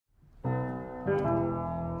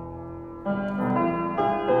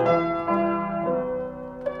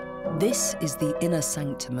This is the inner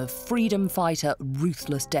sanctum of freedom fighter,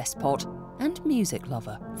 ruthless despot, and music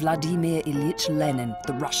lover Vladimir Ilyich Lenin,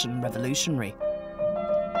 the Russian revolutionary.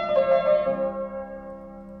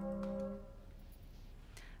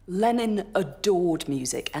 Lenin adored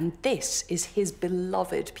music, and this is his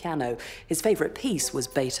beloved piano. His favourite piece was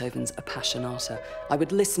Beethoven's Appassionata. I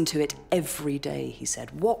would listen to it every day, he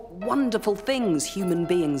said. What wonderful things human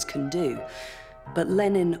beings can do. But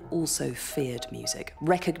Lenin also feared music,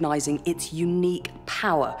 recognising its unique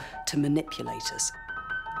power to manipulate us.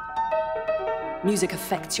 Music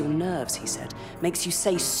affects your nerves, he said, makes you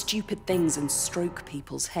say stupid things and stroke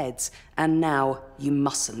people's heads. And now you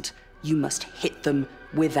mustn't. You must hit them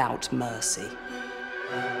without mercy.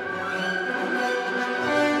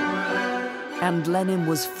 And Lenin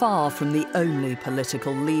was far from the only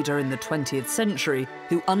political leader in the 20th century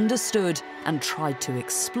who understood and tried to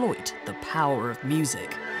exploit the power of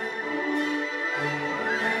music.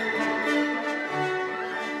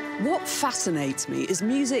 What fascinates me is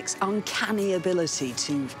music's uncanny ability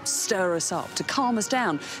to stir us up, to calm us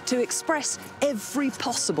down, to express every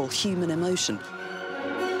possible human emotion.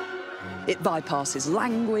 It bypasses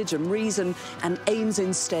language and reason and aims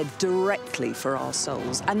instead directly for our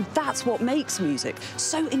souls. And that's what makes music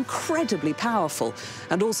so incredibly powerful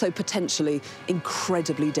and also potentially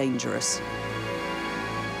incredibly dangerous.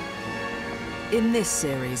 In this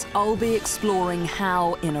series, I'll be exploring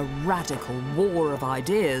how, in a radical war of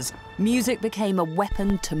ideas, music became a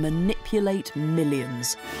weapon to manipulate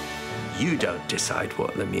millions. You don't decide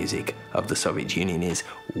what the music of the Soviet Union is,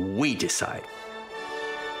 we decide.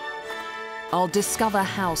 I'll discover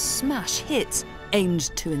how smash hits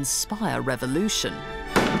aimed to inspire revolution.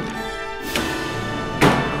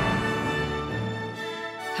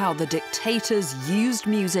 How the dictators used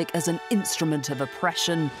music as an instrument of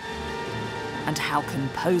oppression, and how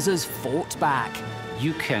composers fought back.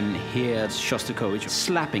 You can hear Shostakovich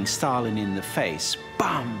slapping Stalin in the face.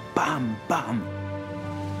 Bam, bam, bam.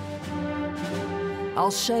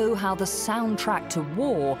 I'll show how the soundtrack to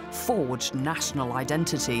war forged national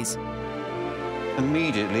identities.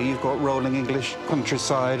 Immediately, you've got rolling English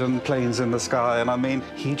countryside and planes in the sky, and I mean,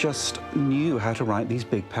 he just knew how to write these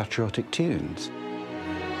big patriotic tunes.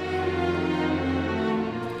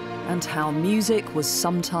 And how music was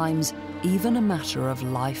sometimes even a matter of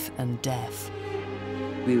life and death.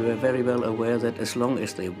 We were very well aware that as long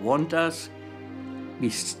as they want us, it'd be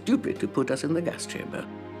stupid to put us in the gas chamber.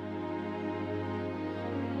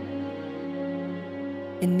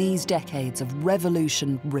 In these decades of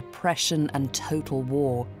revolution, repression, and total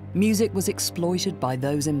war, music was exploited by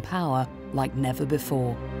those in power like never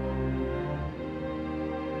before.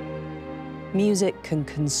 Music can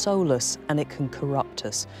console us and it can corrupt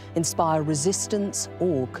us, inspire resistance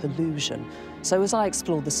or collusion. So as I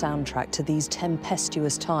explore the soundtrack to these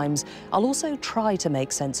tempestuous times, I'll also try to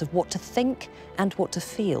make sense of what to think and what to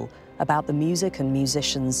feel about the music and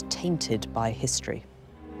musicians tainted by history.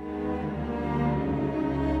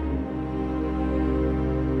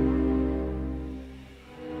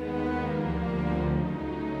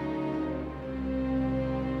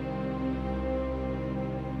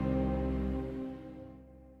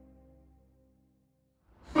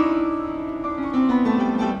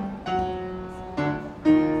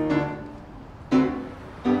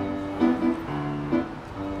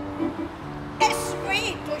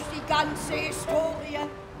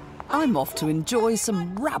 I'm off to enjoy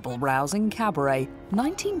some rabble-rousing cabaret,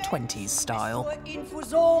 1920s style.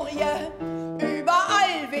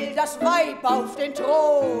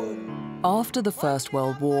 After the First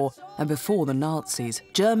World War and before the Nazis,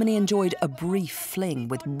 Germany enjoyed a brief fling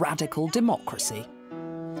with radical democracy.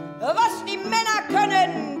 Was die Männer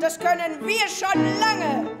können, das können wir schon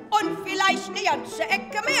lange und vielleicht die ganze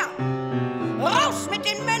Ecke mehr. Raus mit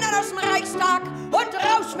den Männern aus dem Reichstag und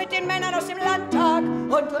raus mit den Männern aus dem Landtag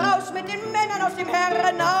und raus mit den Männern aus dem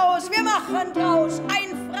Herrenhaus. Wir machen draus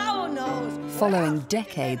ein Frauenhaus. Following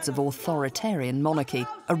decades of authoritarian monarchy,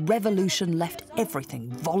 a revolution left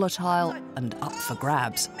everything volatile and up for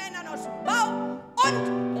grabs. Männern aus dem Bau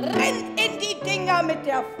und rennt in die Dinger mit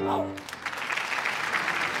der Frau.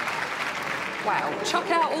 Wow,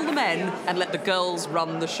 chuck out all the men and let the girls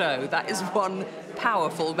run the show. That is one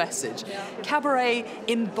powerful message. Cabaret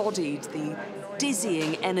embodied the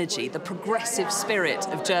dizzying energy, the progressive spirit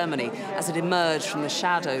of Germany as it emerged from the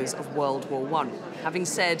shadows of World War I. Having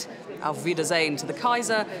said Auf Wiedersehen to the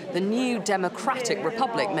Kaiser, the new democratic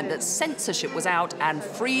republic meant that censorship was out and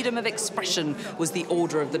freedom of expression was the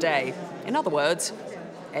order of the day. In other words,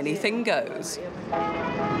 anything goes.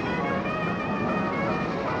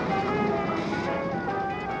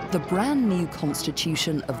 The brand new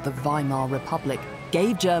constitution of the Weimar Republic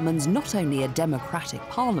gave Germans not only a democratic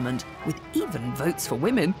parliament with even votes for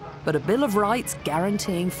women, but a Bill of Rights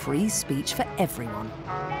guaranteeing free speech for everyone.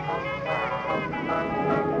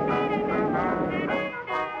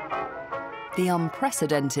 The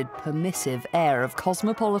unprecedented permissive air of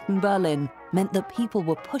cosmopolitan Berlin meant that people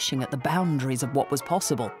were pushing at the boundaries of what was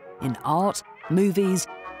possible in art, movies,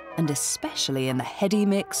 and especially in the heady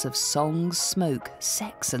mix of songs, smoke,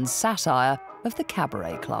 sex and satire of the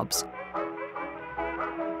cabaret clubs.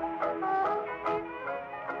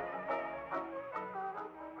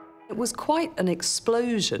 It was quite an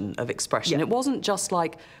explosion of expression. Yeah. It wasn't just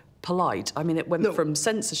like polite. I mean, it went from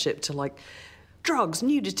censorship to like drugs,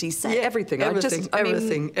 nudity, sex, everything.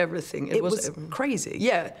 Everything. It was crazy.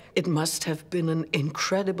 Yeah, it must have been an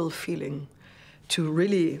incredible feeling to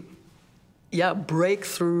really, break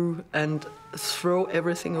through and throw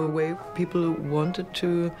everything away. People wanted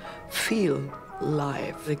to feel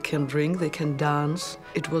live. They can drink, they can dance.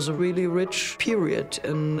 It was a really rich period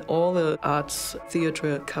in all the arts,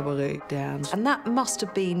 theatre, cabaret, dance. And that must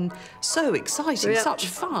have been so exciting, such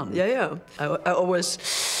fun. Yeah. I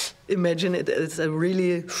always imagine it as a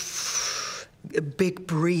really a big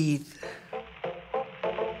breathe.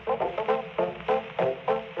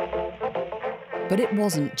 But it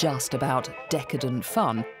wasn't just about decadent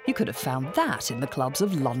fun. You could have found that in the clubs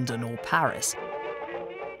of London or Paris.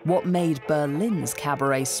 What made Berlin's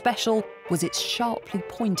cabaret special was its sharply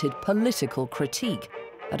pointed political critique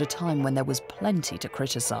at a time when there was plenty to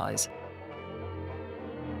criticise.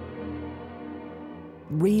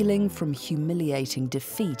 Reeling from humiliating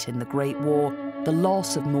defeat in the Great War, the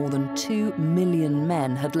loss of more than 2 million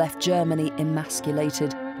men had left Germany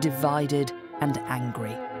emasculated, divided and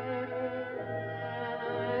angry.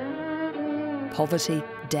 Poverty,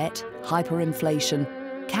 debt, hyperinflation,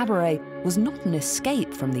 cabaret was not an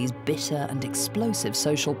escape from these bitter and explosive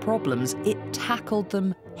social problems. It tackled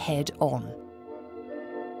them head on.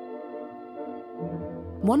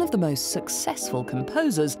 One of the most successful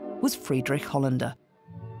composers was Friedrich Hollander.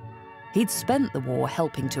 He'd spent the war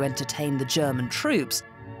helping to entertain the German troops,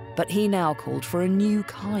 but he now called for a new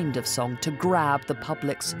kind of song to grab the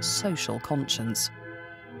public's social conscience.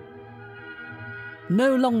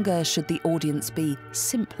 No longer should the audience be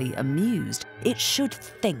simply amused. It should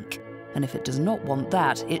think, and if it does not want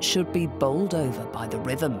that, it should be bowled over by the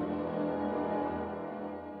rhythm.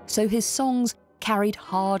 So his songs carried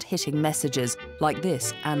hard-hitting messages like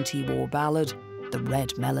this anti-war ballad, The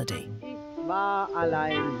Red Melody. Ich war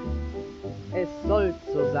allein, es soll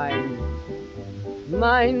so sein.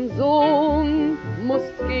 Mein Sohn muss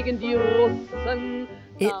gegen die Russen.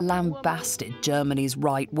 It lambasted Germany's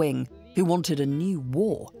right wing, who wanted a new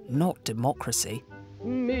war, not democracy.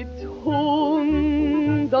 Mit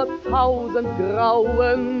 100.000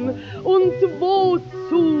 Grauen und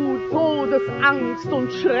wozu Todesangst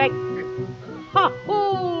und Schreck? Ha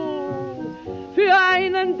ho, für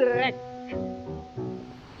einen Dreck.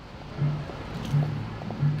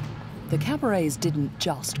 The cabarets didn't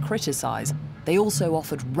just criticise, they also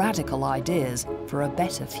offered radical ideas for a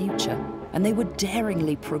better future, and they were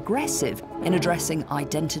daringly progressive in addressing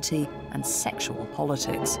identity and sexual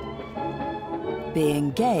politics.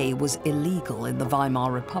 Being gay was illegal in the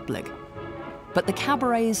Weimar Republic, but the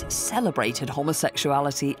cabarets celebrated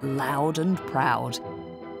homosexuality loud and proud.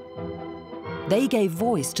 They gave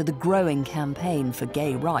voice to the growing campaign for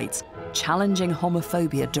gay rights, challenging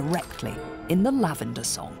homophobia directly in the Lavender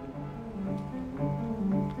Song.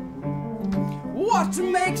 What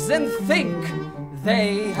makes them think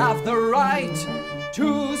they have the right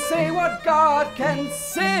to say what God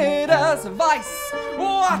considers vice?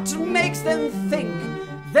 What makes them think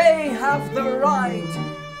they have the right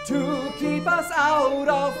to keep us out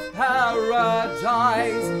of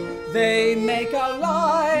paradise? They make our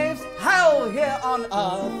lives hell here on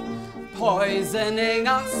earth, poisoning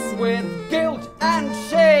us with guilt and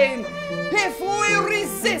shame. If we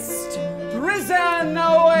resist, prison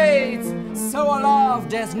awaits, so our love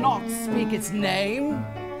does not speak its name.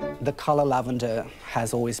 The color lavender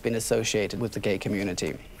has always been associated with the gay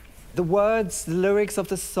community. The words, the lyrics of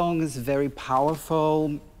the song is very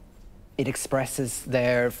powerful. It expresses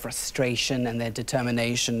their frustration and their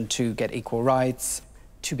determination to get equal rights,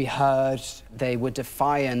 to be heard. They were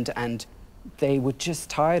defiant and they were just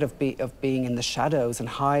tired of being in the shadows and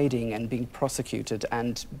hiding and being prosecuted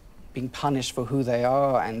and being punished for who they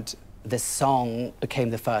are. And this song became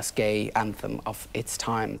the first gay anthem of its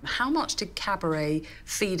time. How much did cabaret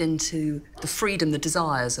feed into the freedom, the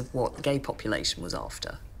desires of what the gay population was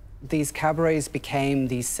after? These cabarets became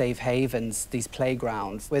these safe havens, these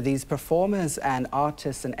playgrounds, where these performers and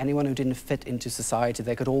artists and anyone who didn't fit into society,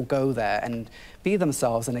 they could all go there and be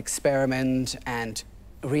themselves and experiment and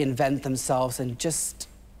reinvent themselves and just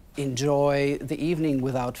enjoy the evening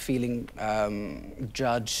without feeling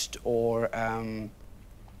judged or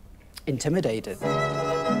intimidated.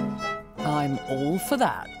 I'm all for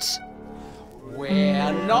that.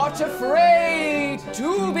 We're not afraid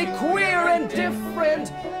to be queer and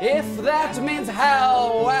different. If that means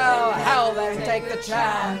hell, well, hell, then take the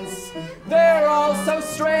chance. They're all so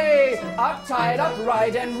straight, uptight,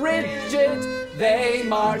 upright, and rigid. They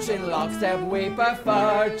march in lockstep, we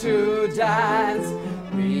prefer to dance.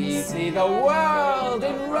 We see the world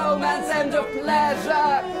in romance and of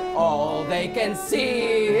pleasure. All they can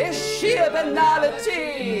see is sheer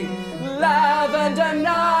banality. Lavender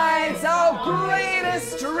nights, our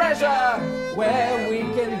greatest treasure, where we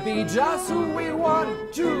can be just who we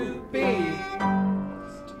want to be.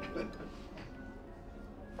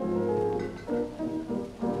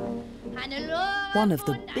 One of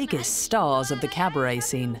the biggest stars of the cabaret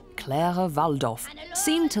scene, Clara Waldoff,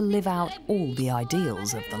 seemed to live out all the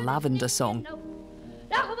ideals of the Lavender Song.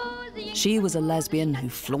 She was a lesbian who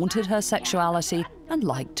flaunted her sexuality and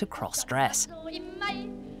liked to cross-dress.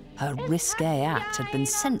 Her risque act had been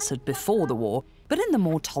censored before the war, but in the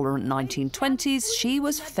more tolerant 1920s, she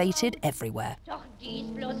was feted everywhere.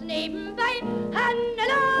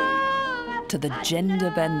 To the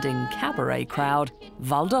gender-bending cabaret crowd,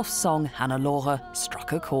 Waldoff's song Hannelore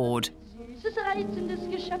struck a chord. Reizendes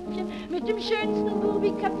Geschöpfchen mit dem schönsten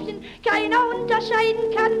Bubiköpfchen, keiner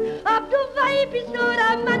unterscheiden kann, ob du Weib bist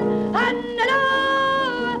oder Mann.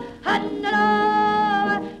 Hannelore,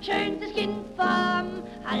 Hannelore, schönstes Kind vom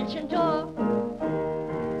Hallschen Tor.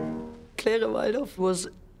 Clara Waldoff was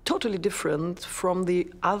totally different from the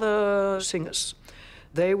other singers.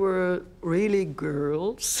 They were really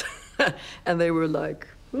girls, and they were like,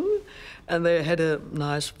 and they had a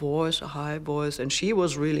nice voice, a high voice, and she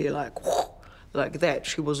was really like that.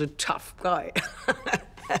 She was a tough guy.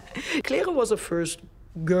 Clara was the first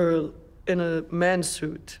girl in a man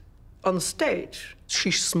suit on stage.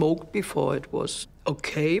 She smoked before it was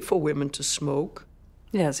okay for women to smoke.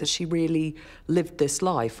 Yeah, so she really lived this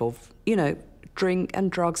life of, you know, drink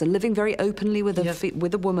and drugs and living very openly with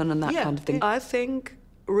a woman and that kind of thing. I think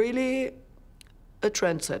really a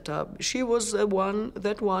trendsetter. She was that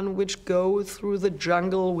one which go through the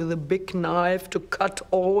jungle with a big knife to cut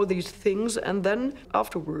all these things, and then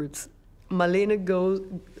afterwards, Marlene goes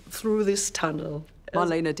through this tunnel.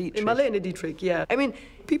 Marlene Dietrich. Marlene Dietrich, yeah. I mean,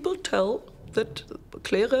 people tell that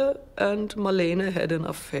Clara and Marlene had an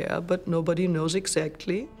affair, but nobody knows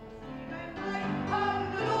exactly.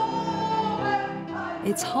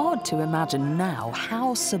 It's hard to imagine now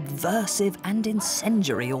how subversive and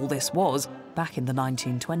incendiary all this was back in the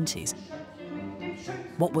 1920s.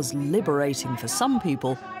 What was liberating for some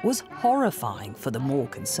people was horrifying for the more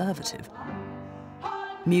conservative.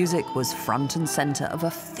 Music was front and centre of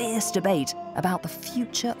a fierce debate about the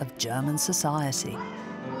future of German society.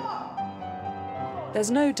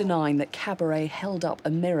 There's no denying that cabaret held up a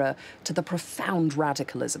mirror to the profound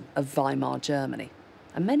radicalism of Weimar Germany.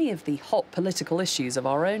 And many of the hot political issues of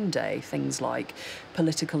our own day, things like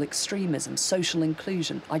political extremism, social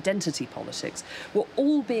inclusion, identity politics, were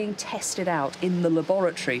all being tested out in the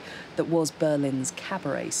laboratory that was Berlin's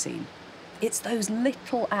cabaret scene. It's those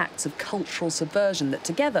little acts of cultural subversion that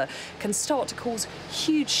together can start to cause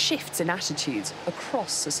huge shifts in attitudes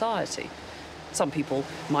across society. Some people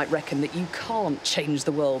might reckon that you can't change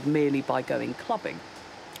the world merely by going clubbing.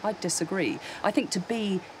 I disagree. I think to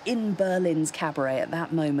be in Berlin's cabaret at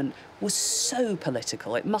that moment was so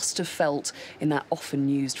political. It must have felt, in that often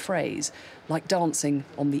used phrase, like dancing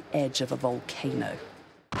on the edge of a volcano.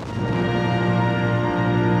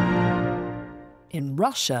 In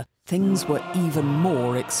Russia, things were even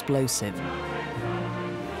more explosive.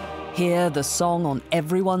 Here, the song on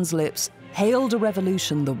everyone's lips hailed a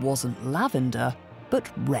revolution that wasn't lavender, but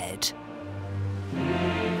red.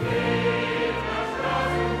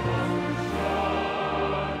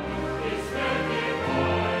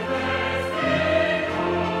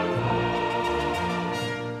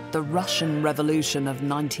 The Russian Revolution of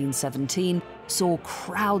 1917 saw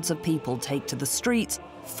crowds of people take to the streets,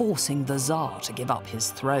 forcing the Tsar to give up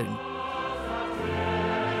his throne.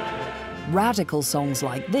 Radical songs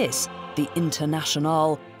like this, the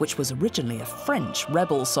Internationale, which was originally a French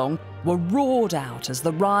rebel song, were roared out as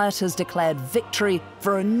the rioters declared victory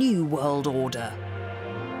for a new world order.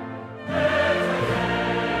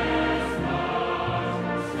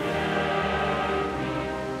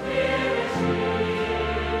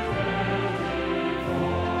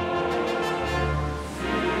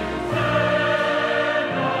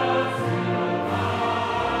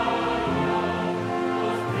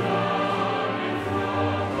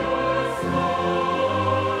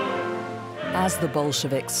 As the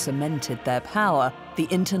Bolsheviks cemented their power, the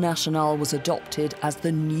Internationale was adopted as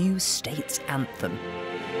the new state's anthem.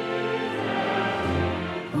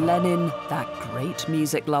 Lenin, that great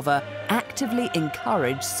music lover, actively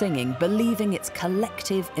encouraged singing, believing its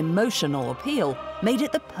collective emotional appeal made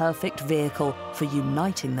it the perfect vehicle for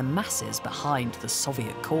uniting the masses behind the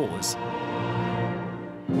Soviet cause.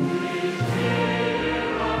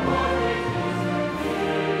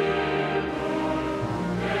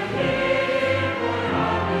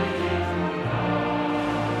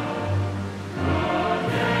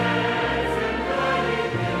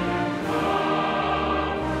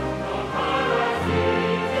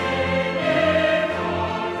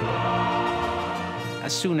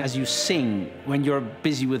 As soon as you sing, when you're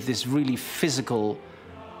busy with this really physical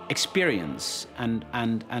experience and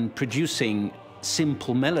producing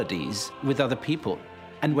simple melodies with other people,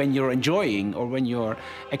 and when you're enjoying or when you're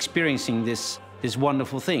experiencing this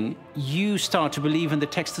wonderful thing, you start to believe in the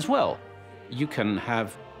text as well. You can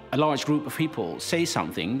have a large group of people say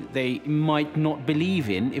something they might not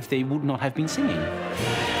believe in if they would not have been singing.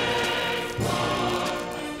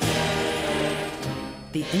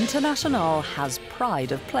 The Internationale has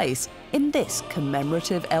pride of place in this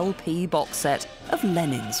commemorative LP box set of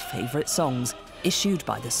Lenin's favourite songs, issued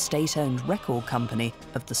by the state-owned record company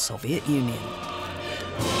of the Soviet Union.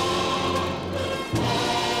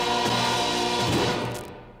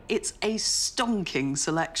 It's a stonking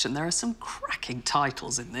selection. There are some cracking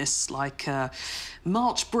titles in this, like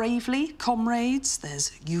March Bravely, Comrades,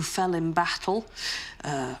 there's You Fell in Battle,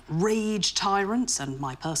 Rage, Tyrants, and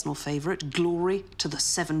my personal favourite, Glory to the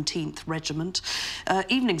 17th Regiment.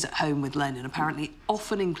 Evenings at home with Lenin apparently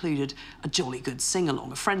often included a jolly good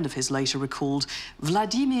sing-along. A friend of his later recalled,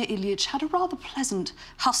 Vladimir Ilyich had a rather pleasant,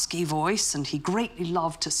 husky voice, and he greatly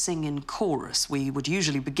loved to sing in chorus. We would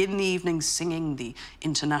usually begin the evening singing the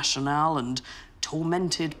Internationale and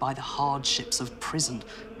tormented by the hardships of prison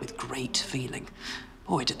with great feeling.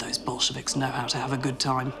 Boy, did those Bolsheviks know how to have a good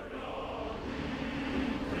time.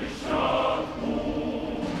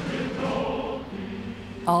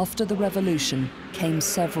 After the revolution came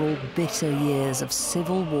several bitter years of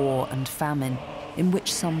civil war and famine, in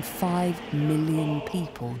which some 5 million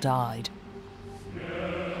people died.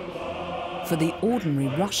 For the ordinary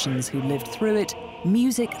Russians who lived through it,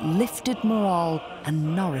 music lifted morale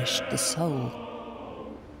and nourished the soul.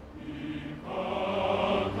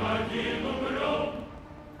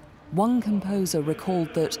 One composer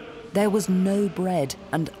recalled that there was no bread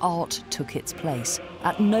and art took its place.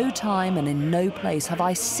 At no time and in no place have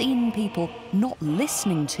I seen people not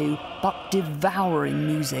listening to but devouring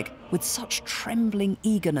music with such trembling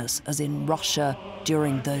eagerness as in Russia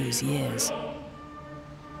during those years.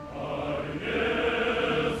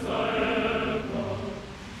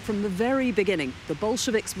 From the very beginning, the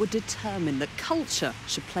Bolsheviks were determined that culture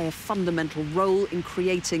should play a fundamental role in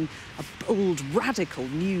creating a bold, radical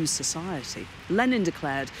new society. Lenin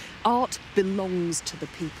declared, art belongs to the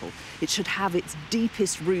people. It should have its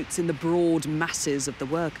deepest roots in the broad masses of the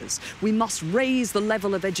workers. We must raise the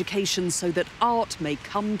level of education so that art may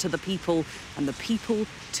come to the people and the people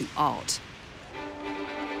to art.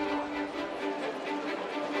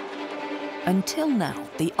 Until now,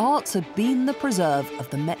 the arts have been the preserve of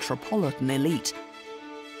the metropolitan elite.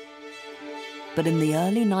 But in the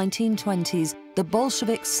early 1920s, the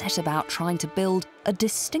Bolsheviks set about trying to build a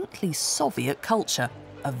distinctly Soviet culture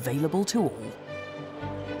available to all.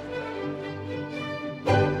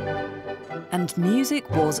 And music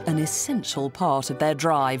was an essential part of their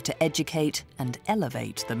drive to educate and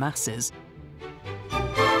elevate the masses.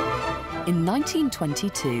 In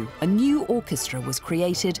 1922, a new orchestra was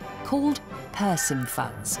created called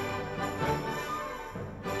symphonies.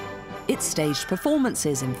 It staged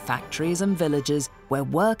performances in factories and villages where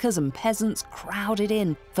workers and peasants crowded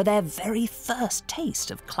in for their very first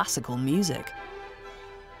taste of classical music.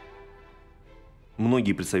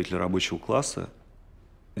 Многие представители рабочего класса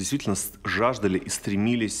действительно жаждали и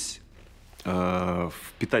стремились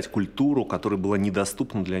впитать культуру, которая была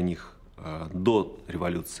недоступна для них до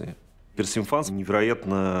революции. Персимфанс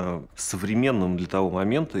невероятно современным для того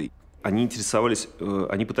момента. Они интересовались,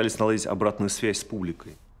 они пытались наладить обратную связь с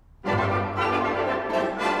публикой.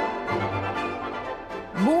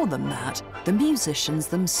 More than that, the musicians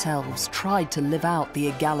themselves tried to live out the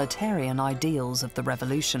egalitarian ideals of the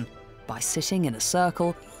revolution by sitting in a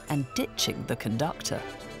circle and ditching the conductor.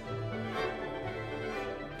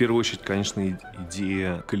 В первую очередь, конечно,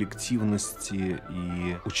 идея коллективности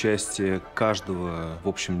и участия каждого в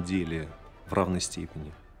общем деле в равной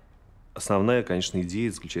степени. Основная, конечно,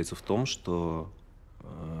 идея заключается в том, что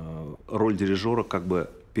роль дирижера как бы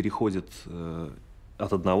переходит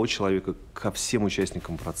от одного человека ко всем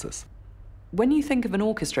участникам процесса. When you think of an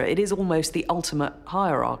orchestra, it is almost the ultimate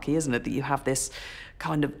hierarchy, isn't it? That you have this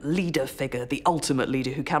kind of leader figure, the ultimate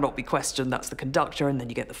leader who cannot be questioned. That's the conductor, and then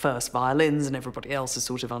you get the first violins, and everybody else is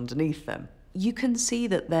sort of underneath them. You can see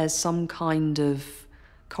that there's some kind of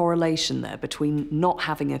correlation there between not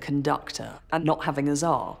having a conductor and not having a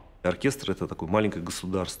czar. Оркестр — это такое маленькое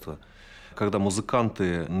государство. Когда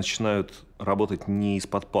музыканты начинают работать не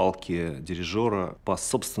из-под палки дирижера, по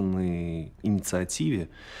собственной инициативе,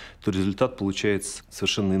 то результат получается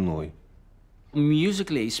совершенно иной.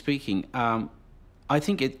 Musically speaking, I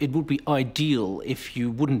think it would be ideal if you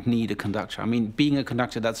wouldn't need a conductor. I mean, being a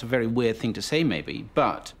conductor, that's a very weird thing to say maybe,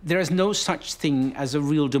 but there is no such thing as a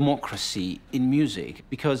real democracy in music,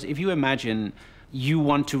 because if you imagine you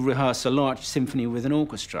want to rehearse a large symphony with an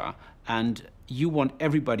orchestra and you want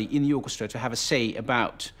everybody in the orchestra to have a say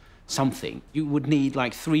about something, you would need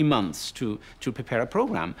like 3 months to prepare a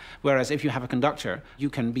program. Whereas if you have a conductor, you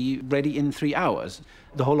can be ready in 3 hours.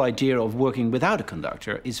 The whole idea of working without a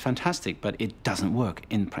conductor is fantastic, but it doesn't work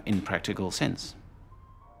in practical sense.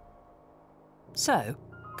 So,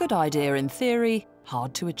 good idea in theory,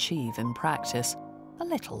 hard to achieve in practice. A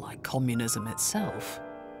little like communism itself.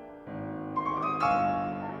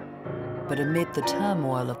 But amid the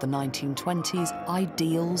turmoil of the 1920s,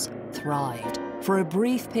 ideals thrived. For a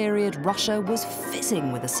brief period, Russia was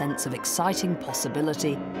fizzing with a sense of exciting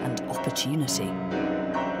possibility and opportunity.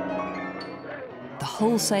 The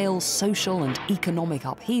wholesale social and economic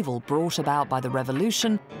upheaval brought about by the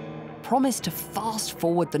revolution promised to fast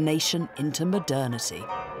forward the nation into modernity.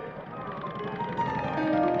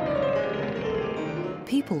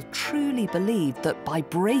 People truly believed that by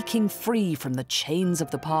breaking free from the chains of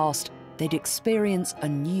the past, they'd experience a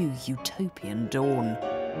new utopian dawn.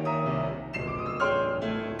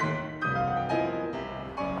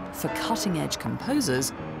 For cutting-edge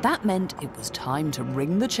composers, that meant it was time to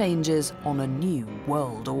ring the changes on a new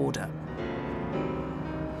world order.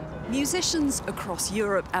 Musicians across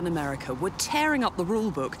Europe and America were tearing up the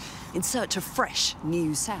rulebook in search of fresh,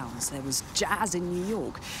 new sounds. There was jazz in New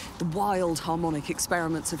York, the wild harmonic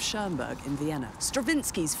experiments of Schoenberg in Vienna,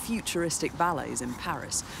 Stravinsky's futuristic ballets in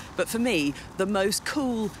Paris. But for me, the most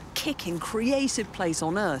cool, kicking, creative place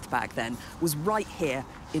on earth back then was right here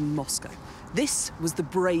in Moscow. This was the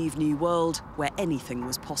brave new world where anything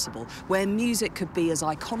was possible, where music could be as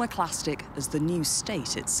iconoclastic as the new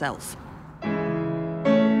state itself.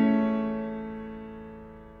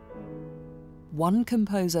 One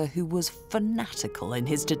composer who was fanatical in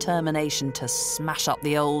his determination to smash up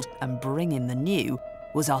the old and bring in the new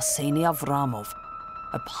was Arseny Avramov,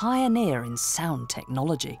 a pioneer in sound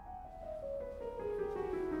technology.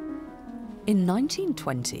 In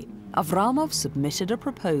 1920, Avramov submitted a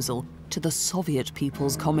proposal to the Soviet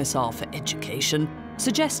People's Commissar for Education,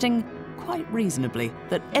 suggesting, quite reasonably,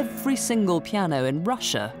 that every single piano in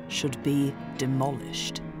Russia should be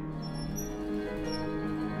demolished.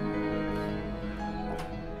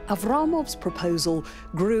 Avramov's proposal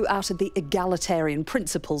grew out of the egalitarian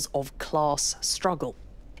principles of class struggle.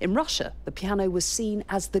 In Russia, the piano was seen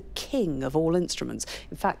as the king of all instruments.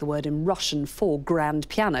 In fact, the word in Russian for grand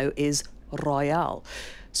piano is royal.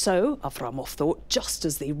 So, Avramov thought, just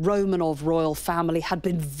as the Romanov royal family had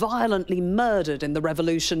been violently murdered in the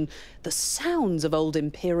revolution, the sounds of old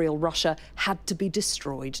imperial Russia had to be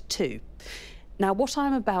destroyed too. Now, what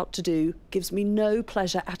I'm about to do gives me no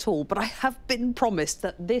pleasure at all, but I have been promised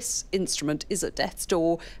that this instrument is at death's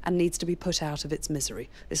door and needs to be put out of its misery.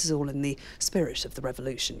 This is all in the spirit of the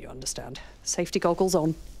revolution, you understand. Safety goggles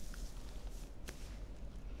on.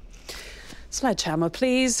 Sledgehammer,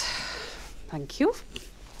 please. Thank you.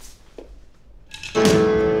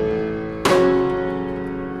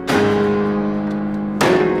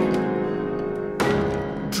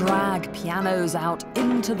 Drag pianos out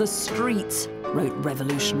into the streets, wrote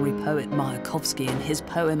revolutionary poet Mayakovsky in his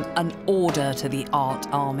poem An Order to the Art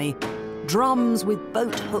Army. Drums with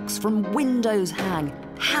boat hooks from windows hang,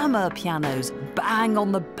 hammer pianos, bang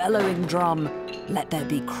on the bellowing drum. Let there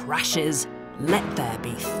be crashes, let there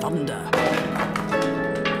be thunder.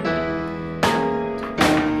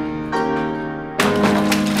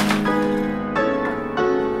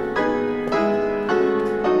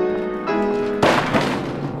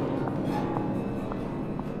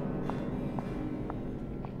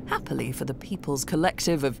 Happily for the People's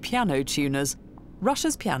Collective of Piano Tuners,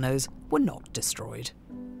 Russia's pianos were not destroyed.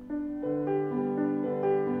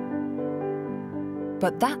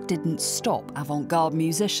 But that didn't stop avant-garde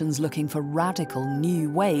musicians looking for radical new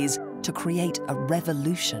ways to create a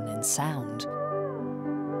revolution in sound.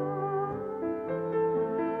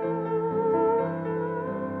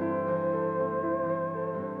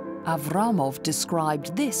 Avramov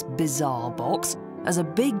described this bizarre box as a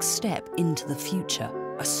big step into the future,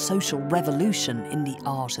 a social revolution in the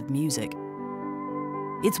art of music.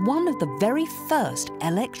 It's one of the very first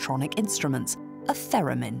electronic instruments, a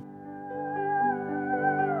theremin.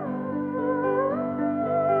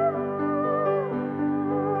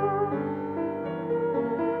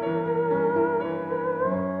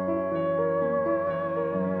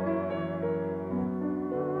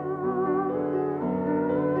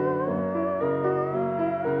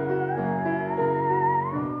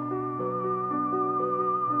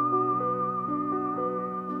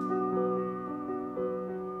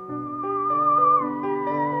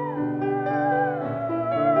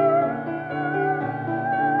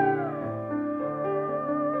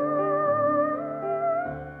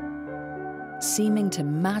 Seeming to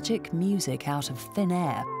magic music out of thin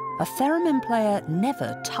air, a theremin player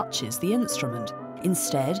never touches the instrument.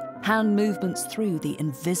 Instead, hand movements through the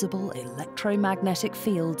invisible electromagnetic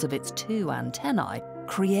fields of its two antennae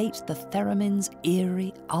create the theremin's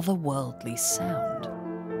eerie, otherworldly sound.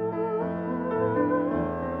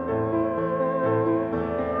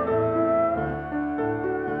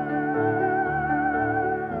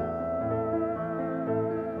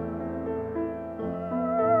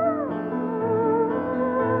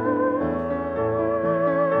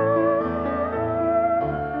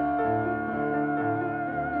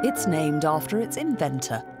 It's named after its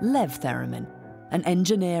inventor, Lev Theremin, an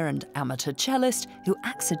engineer and amateur cellist who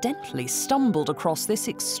accidentally stumbled across this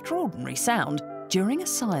extraordinary sound during a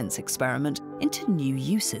science experiment into new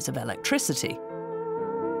uses of electricity.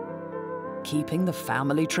 Keeping the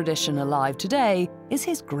family tradition alive today is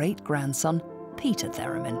his great-grandson, Peter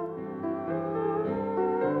Theremin.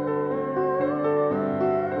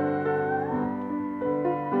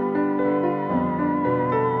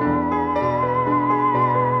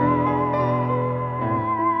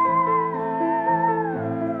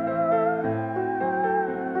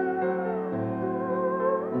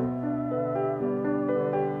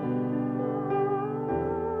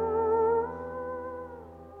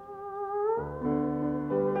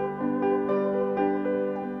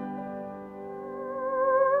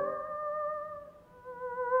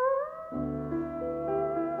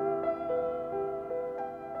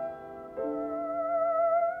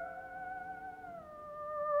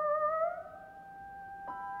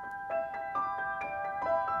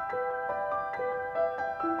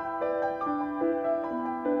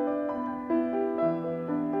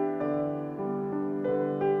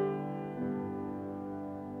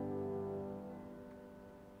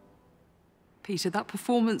 Peter, that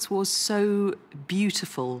performance was so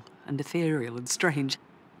beautiful and ethereal and strange.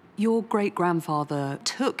 Your great-grandfather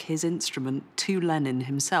took his instrument to Lenin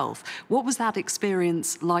himself. What was that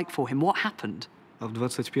experience like for him? What happened? В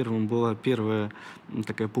 21-м была первая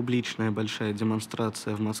такая публичная большая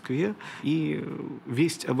демонстрация в Москве, и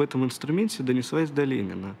весть об этом инструменте донеслась до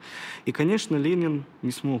Ленина. И, конечно, Ленин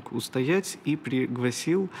не смог устоять и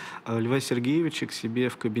пригласил Льва Сергеевича к себе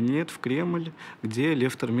в кабинет, в Кремль, где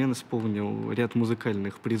Лев Theremin исполнил ряд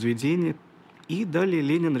музыкальных произведений. И далее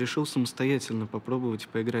Ленин решил самостоятельно попробовать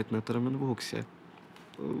поиграть на терминвоксе.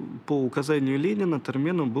 По указанию Ленина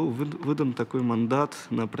Theremin'у был выдан такой мандат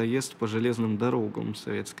на проезд по железным дорогам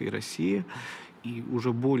Советской России, и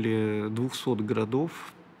уже более 200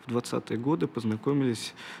 городов в 20-е годы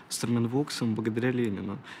познакомились с терминвоксом благодаря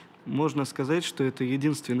Ленину. Можно сказать, что это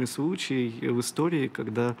единственный случай в истории,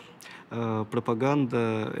 когда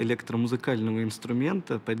пропаганда электромузыкального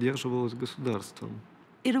инструмента поддерживалась государством.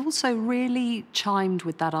 It also really chimed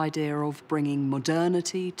with that idea of bringing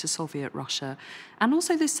modernity to Soviet Russia, and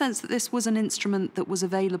also this sense that this was an instrument that was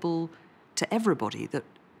available to everybody,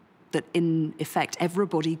 that in effect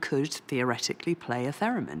everybody could theoretically play a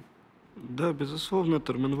theremin. Да, безусловно,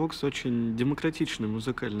 терминвокс очень демократичный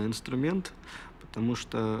музыкальный инструмент, потому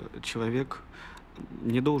что человек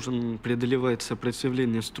не должен преодолевать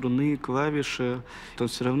сопротивление струны, клавиши, то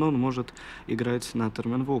все равно он может играть на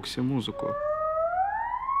терминвоксе музыку.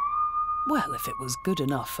 Well, if it was good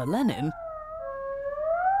enough for Lenin...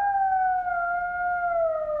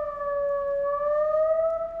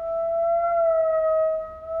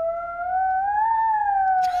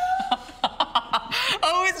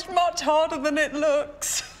 Oh, it's much harder than it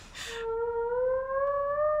looks.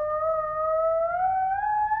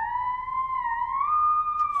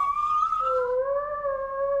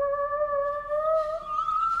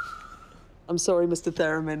 I'm sorry, Mr.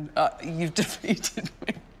 Theremin. You've defeated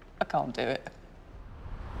me. I can't do it.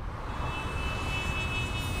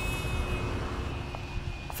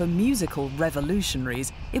 For musical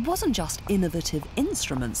revolutionaries, it wasn't just innovative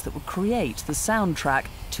instruments that would create the soundtrack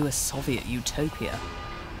to a Soviet utopia.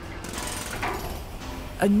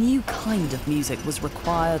 A new kind of music was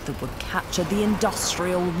required that would capture the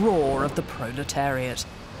industrial roar of the proletariat.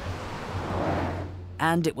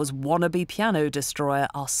 And it was wannabe piano destroyer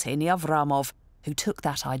Arseny Avramov who took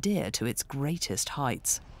that idea to its greatest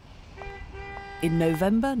heights. In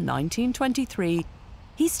November 1923,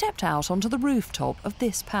 he stepped out onto the rooftop of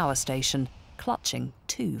this power station, clutching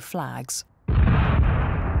 2 flags.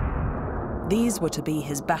 These were to be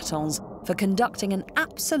his batons for conducting an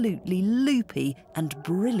absolutely loopy and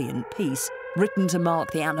brilliant piece written to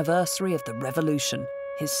mark the anniversary of the revolution,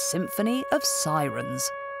 his Symphony of Sirens.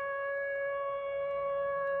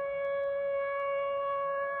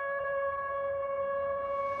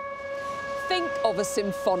 Think of a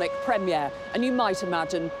symphonic premiere, and you might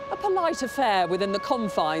imagine a polite affair within the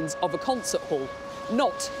confines of a concert hall.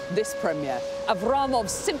 Not this premiere.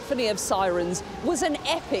 Avramov's Symphony of Sirens was an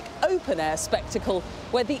epic open-air spectacle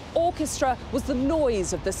where the orchestra was the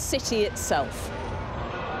noise of the city itself.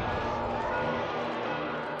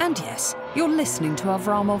 And yes, you're listening to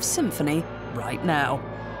Avramov's symphony right now.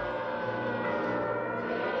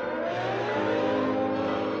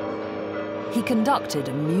 He conducted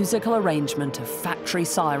a musical arrangement of factory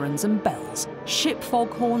sirens and bells, ship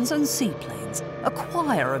foghorns and seaplanes, a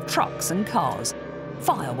choir of trucks and cars,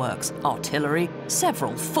 fireworks, artillery,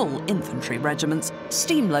 several full infantry regiments,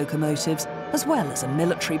 steam locomotives, as well as a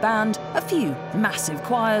military band, a few massive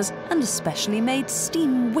choirs, and a specially made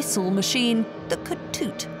steam whistle machine that could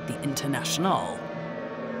toot the Internationale.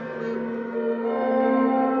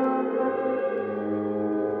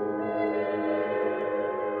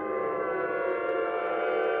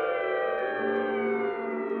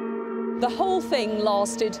 The whole thing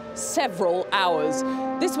lasted several hours.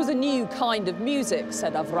 This was a new kind of music,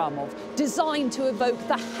 said Avramov, designed to evoke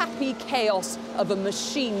the happy chaos of a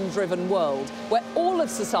machine-driven world, where all of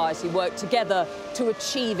society worked together to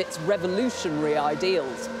achieve its revolutionary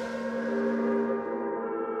ideals.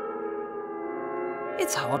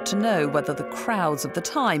 It's hard to know whether the crowds of the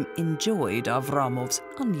time enjoyed Avramov's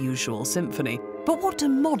unusual symphony, but what do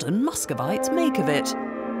modern Muscovites make of it?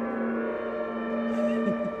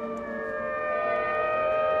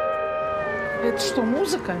 Это что,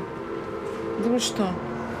 музыка? Да вы что?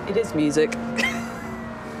 It is music.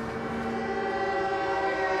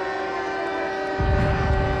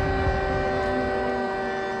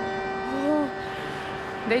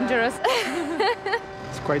 Dangerous.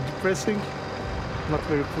 It's quite depressing, not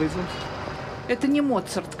very pleasant. Это не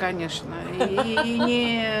Моцарт, конечно, и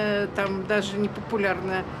не там даже не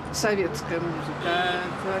популярная советская музыка,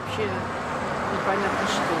 это вообще непонятно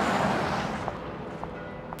что.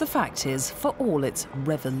 The fact is, for all its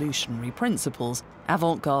revolutionary principles,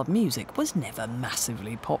 avant-garde music was never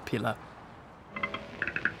massively popular.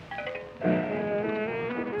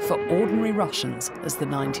 For ordinary Russians, as the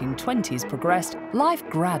 1920s progressed, life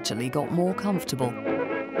gradually got more comfortable.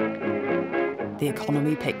 The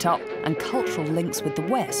economy picked up and cultural links with the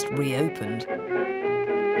West reopened.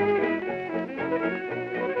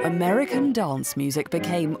 American dance music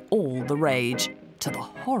became all the rage, to the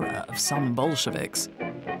horror of some Bolsheviks.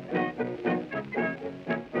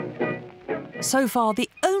 So far, the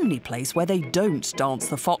only place where they don't dance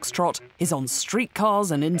the foxtrot is on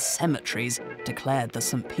streetcars and in cemeteries, declared the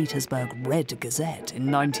St. Petersburg Red Gazette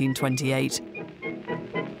in 1928.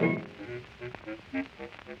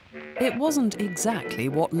 It wasn't exactly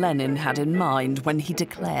what Lenin had in mind when he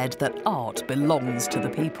declared that art belongs to the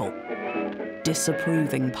people.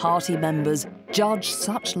 Disapproving party members judged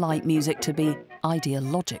such light music to be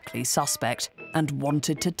ideologically suspect and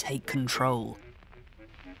wanted to take control.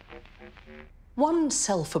 One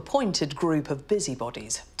self-appointed group of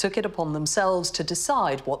busybodies took it upon themselves to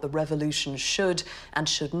decide what the revolution should and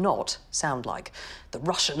should not sound like. The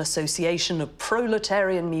Russian Association of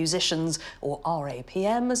Proletarian Musicians, or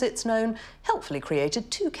RAPM as it's known, helpfully created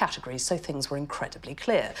 2 categories so things were incredibly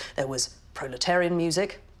clear. There was proletarian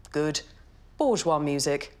music, good, bourgeois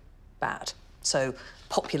music, bad. So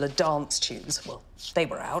popular dance tunes, well, they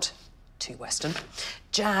were out, too Western.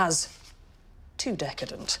 Jazz, too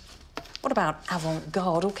decadent. What about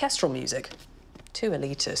avant-garde orchestral music? Too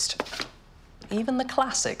elitist. Even the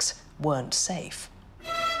classics weren't safe.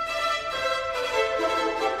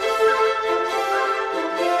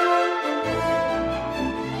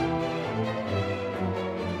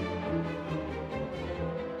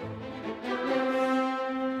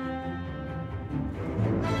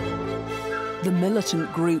 The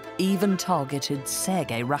militant group even targeted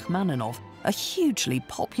Sergei Rachmaninoff, a hugely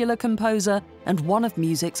popular composer and one of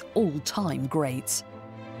music's all-time greats.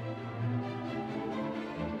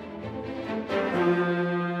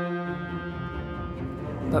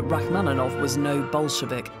 But Rachmaninoff was no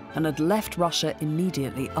Bolshevik and had left Russia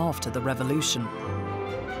immediately after the revolution.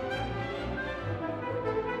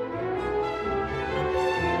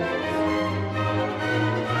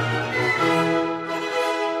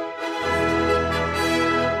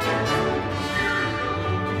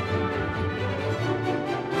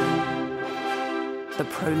 The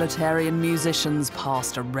proletarian musicians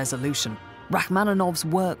passed a resolution. Rachmaninoff's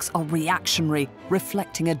works are reactionary,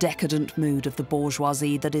 reflecting a decadent mood of the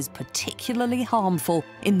bourgeoisie that is particularly harmful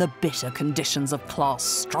in the bitter conditions of class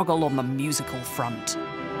struggle on the musical front.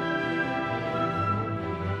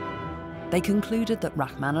 They concluded that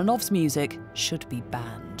Rachmaninoff's music should be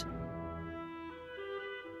banned.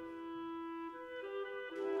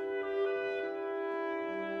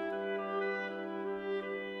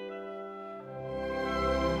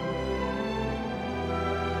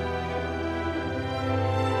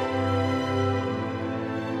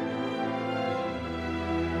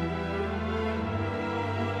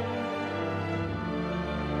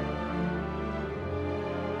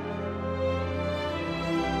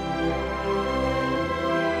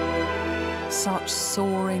 Such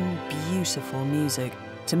soaring, beautiful music.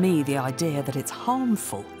 To me, the idea that it's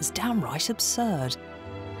harmful is downright absurd.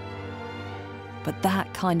 But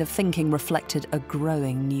that kind of thinking reflected a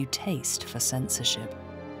growing new taste for censorship.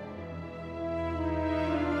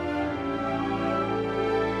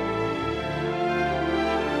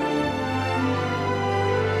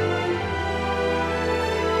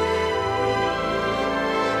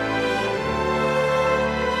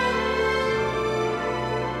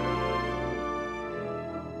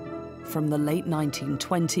 From the late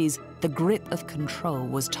 1920s, the grip of control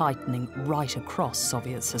was tightening right across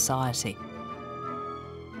Soviet society.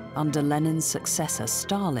 Under Lenin's successor,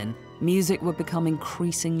 Stalin, music would become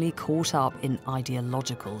increasingly caught up in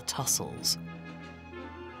ideological tussles.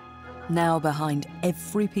 Now, behind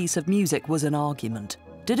every piece of music was an argument.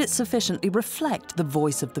 Did it sufficiently reflect the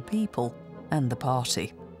voice of the people and the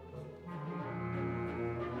party?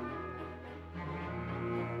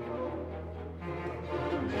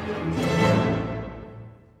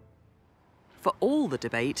 For all the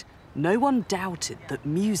debate, no one doubted that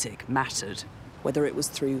music mattered. Whether it was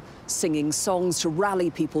through singing songs to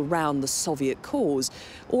rally people round the Soviet cause,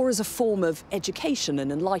 or as a form of education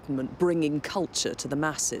and enlightenment, bringing culture to the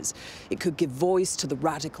masses. It could give voice to the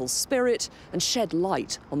radical spirit and shed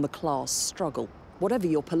light on the class struggle. Whatever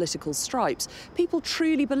your political stripes, people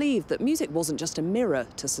truly believed that music wasn't just a mirror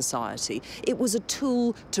to society, it was a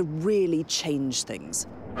tool to really change things.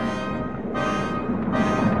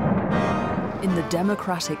 In the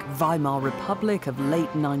democratic Weimar Republic of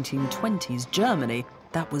late 1920s Germany,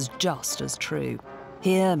 that was just as true.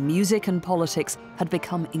 Here, music and politics had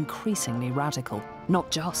become increasingly radical,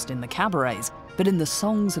 not just in the cabarets, but in the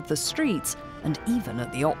songs of the streets and even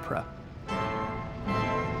at the opera.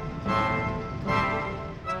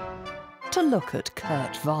 To look at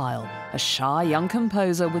Kurt Weill, a shy young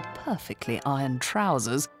composer with perfectly ironed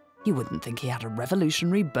trousers, you wouldn't think he had a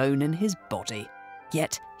revolutionary bone in his body.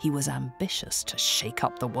 Yet he was ambitious to shake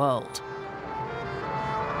up the world.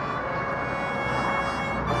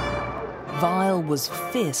 Weill was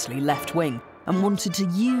fiercely left-wing and wanted to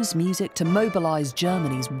use music to mobilise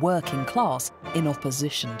Germany's working class in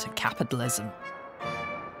opposition to capitalism.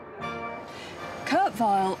 Kurt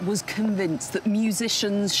Weill was convinced that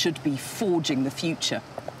musicians should be forging the future.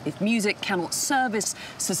 If music cannot service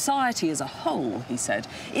society as a whole, he said,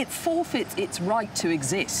 it forfeits its right to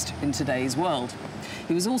exist in today's world.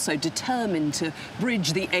 He was also determined to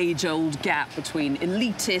bridge the age-old gap between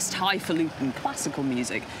elitist, highfalutin classical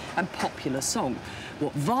music and popular song.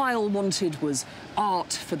 What Weill wanted was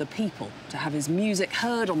art for the people, to have his music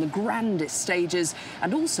heard on the grandest stages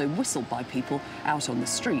and also whistled by people out on the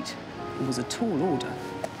street. It was a tall order.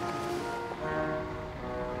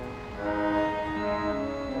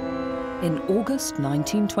 In August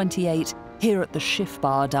 1928, here at the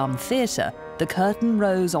Schiffbar Theatre, the curtain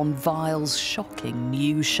rose on Weill's shocking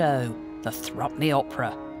new show, the Thrupney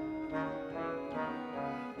Opera.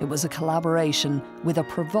 It was a collaboration with a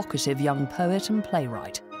provocative young poet and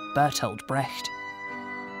playwright, Bertolt Brecht.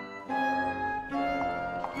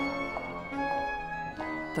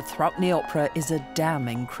 The Thrupney Opera is a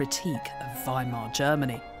damning critique of Weimar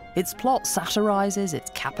Germany. Its plot satirises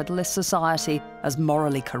its capitalist society as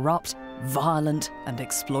morally corrupt, violent and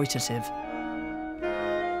exploitative.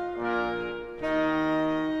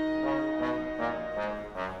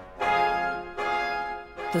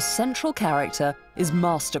 The central character is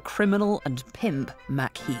master criminal and pimp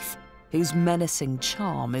Mack Heath, whose menacing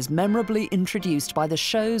charm is memorably introduced by the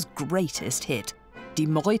show's greatest hit, Die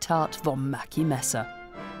Meutat vom Mackie Messer.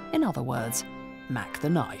 In other words, Mack the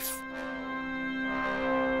Knife.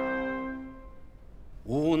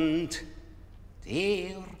 Und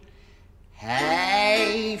der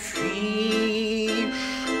Haifisch,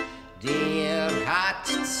 der hat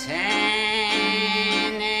Zähne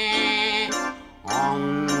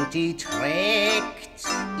und die trägt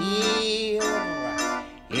ihr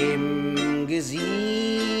im Gesicht.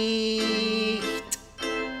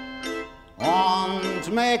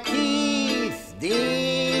 Und Mackith,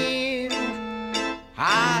 der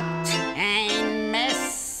hat ein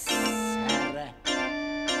Messer,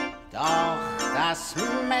 doch das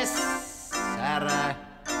Messer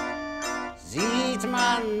sieht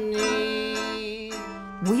man nie.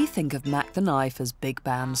 We think of Mack the Knife as big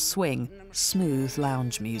band swing, smooth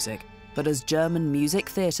lounge music. But as German music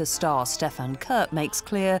theatre star Stefan Kurt makes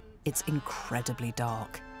clear, it's incredibly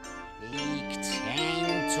dark. Liegt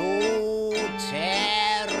ein toter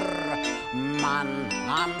Mann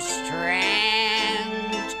am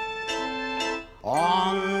Strand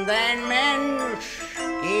und ein Mensch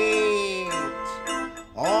geht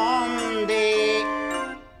um die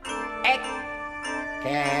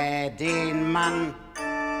Ecke, den man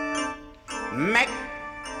Mack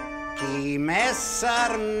die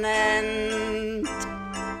Messer nennt.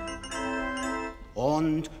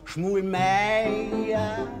 Und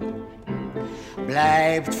Schmulmeier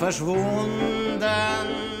bleibt verschwunden.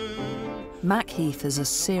 Mackheath is a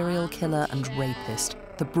serial killer and rapist,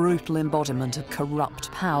 the brutal embodiment of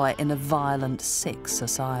corrupt power in a violent, sick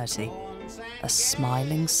society. A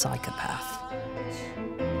smiling psychopath.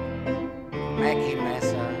 Mackie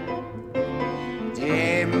Messer,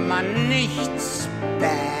 dem man nichts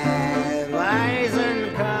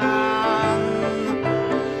beweisen kann.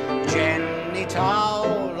 Jenny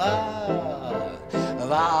Tauler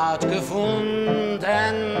ward gefunden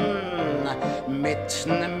mit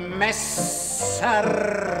nem Messer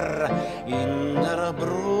in der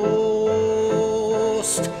Brust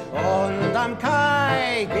und am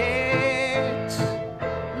Kai geht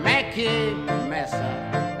Mackie Messer,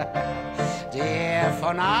 der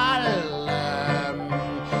von allem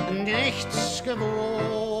nichts gewusst.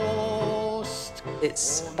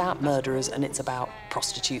 It's about murderers and it's about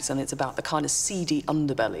prostitutes and it's about the kind of seedy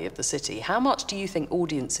underbelly of the city. How much do you think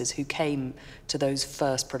audiences who came to those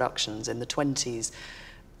first productions in the 20s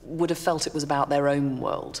would have felt it was about their own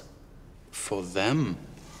world? For them,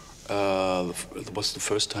 it was the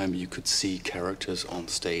first time you could see characters on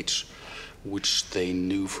stage which they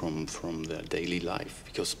knew from their daily life,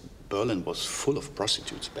 because Berlin was full of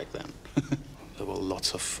prostitutes back then. There were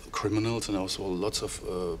lots of criminals and also lots of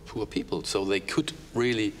poor people, so they could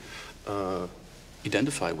really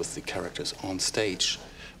identify with the characters on stage,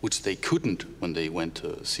 which they couldn't when they went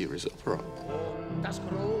to serious opera.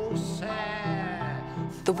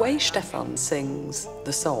 The way Stefan sings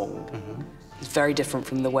the song is very different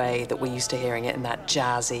from the way that we're used to hearing it in that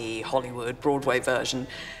jazzy Hollywood Broadway version.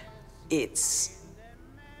 It's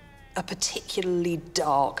a particularly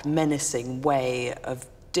dark, menacing way of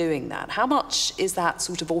doing that. How much is that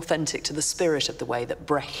sort of authentic to the spirit of the way that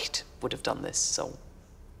Brecht would have done this song?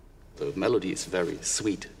 The melody is very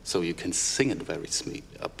sweet, so you can sing it very sweet,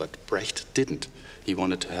 but Brecht didn't. He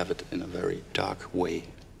wanted to have it in a very dark way,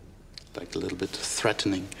 like a little bit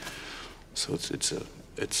threatening. So it's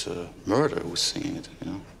a murderer who's singing it,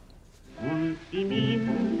 you know. Und die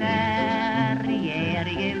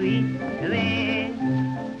minderjährige Witwe,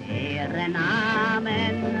 deren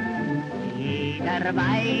Namen jeder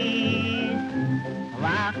weiß,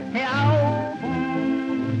 wachte auf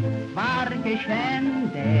und war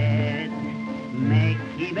geschändet.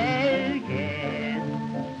 Mackie, welches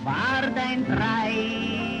war dein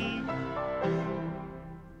Preis?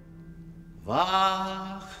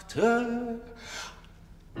 Wachte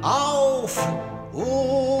auf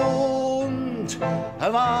und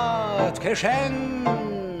ward geschändet.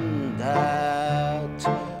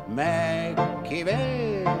 Mackie,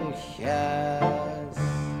 welches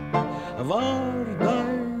war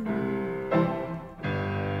dein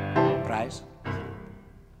Preis?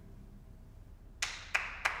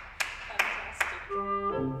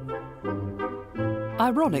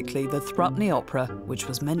 Ironically, the Thrupney Opera, which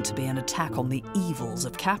was meant to be an attack on the evils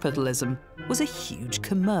of capitalism, was a huge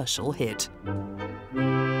commercial hit.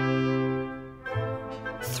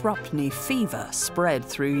 Thrupney fever spread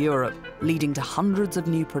through Europe, leading to hundreds of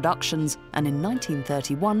new productions and, in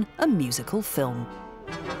 1931, a musical film.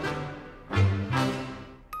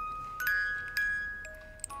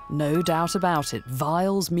 No doubt about it,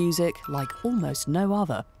 Weil's music, like almost no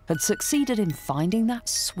other, had succeeded in finding that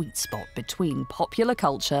sweet spot between popular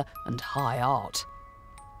culture and high art.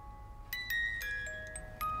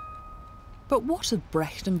 But what of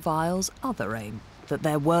Brecht and Weil's other aim? That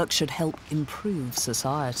their work should help improve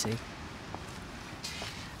society.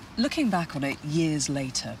 Looking back on it years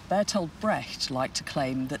later, Bertolt Brecht liked to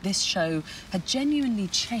claim that this show had genuinely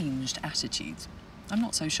changed attitudes. I'm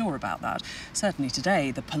not so sure about that. Certainly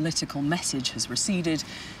today, the political message has receded,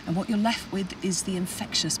 and what you're left with is the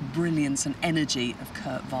infectious brilliance and energy of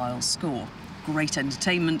Kurt Weill's score. Great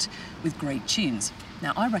entertainment with great tunes.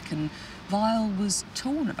 Now, I reckon Weil was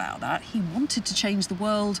torn about that. He wanted to change the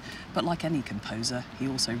world, but like any composer, he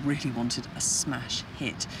also really wanted a smash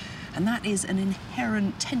hit. And that is an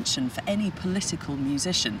inherent tension for any political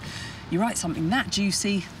musician. You write something that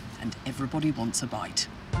juicy, and everybody wants a bite.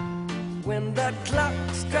 When the clock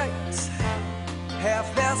strikes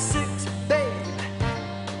 6:30, babe,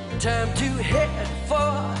 time to head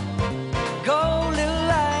for golden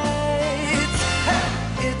lights.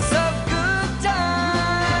 Hey, it's a good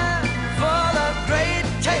time for the great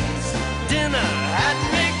taste dinner at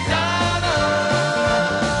McDonald's.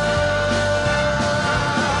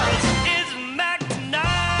 It's Mack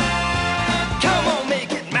tonight. Come on,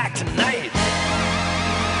 make it Mack tonight.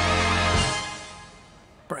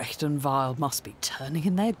 Brecht and Weil must be turning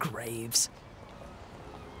in their graves.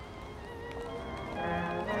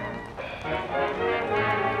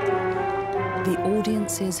 The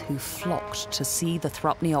audiences who flocked to see the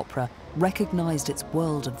Thrupney Opera recognised its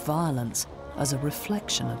world of violence as a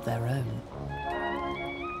reflection of their own.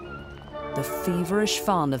 The feverish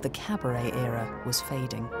fun of the cabaret era was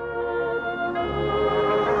fading.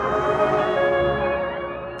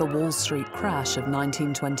 The Wall Street crash of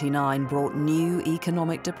 1929 brought new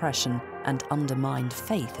economic depression and undermined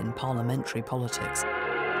faith in parliamentary politics.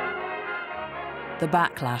 The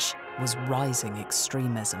backlash was rising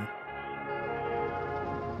extremism.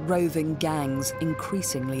 Roving gangs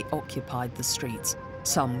increasingly occupied the streets,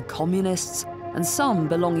 some communists and some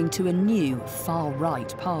belonging to a new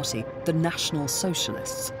far-right party, the National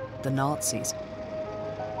Socialists, the Nazis.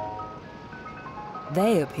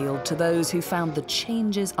 They appealed to those who found the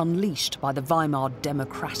changes unleashed by the Weimar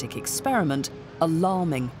democratic experiment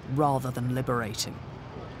alarming rather than liberating.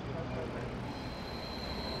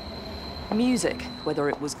 Music, whether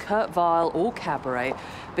it was Kurt Weill or cabaret,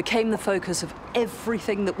 became the focus of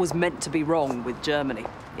everything that was meant to be wrong with Germany.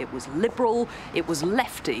 It was liberal, it was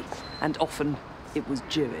lefty, and often it was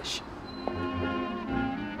Jewish.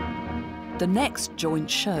 The next joint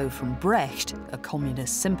show from Brecht, a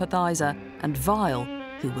communist sympathiser, and Weil,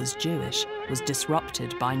 who was Jewish, was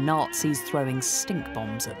disrupted by Nazis throwing stink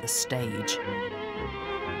bombs at the stage.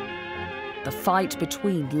 The fight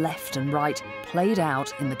between left and right played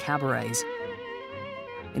out in the cabarets.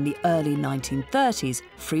 In the early 1930s,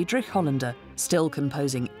 Friedrich Hollander, still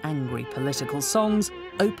composing angry political songs,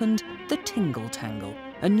 opened the Tingle Tangle,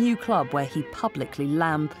 a new club where he publicly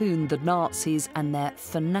lampooned the Nazis and their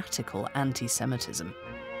fanatical anti-Semitism.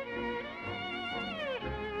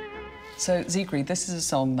 So, Siegfried, this is a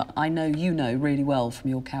song that I know you know really well from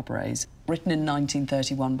your cabarets. Written in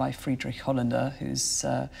 1931 by Friedrich Hollander, who's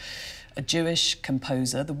a Jewish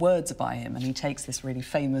composer. The words are by him, and he takes this really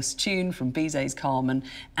famous tune from Bizet's Carmen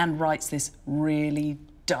and writes this really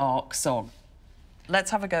dark song.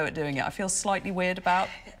 Let's have a go at doing it. I feel slightly weird about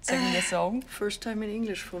singing this song. First time in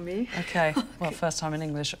English for me. Okay. Well, first time in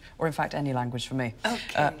English, or in fact any language for me.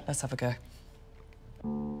 Okay. Let's have a go.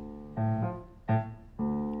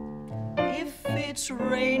 If it's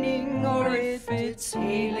raining or if it's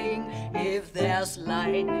hailing, if there's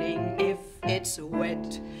lightning, if it's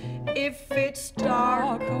wet, if it's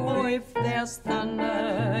dark or if there's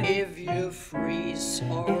thunder, if you freeze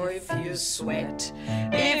or if you sweat,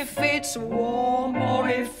 if it's warm or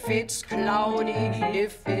if it's cloudy,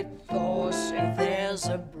 if it thaws, if there's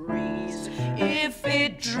a breeze, if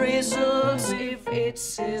it drizzles, if it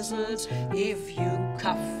sizzles, if you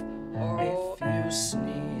cough or if you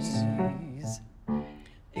sneeze.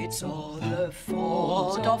 It's all the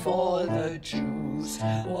fault of all the Jews.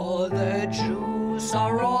 All the Jews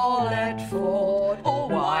are all at fault. Oh,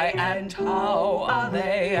 why and how are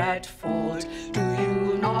they at fault? Do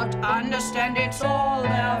you not understand? It's all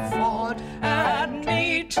their fault. And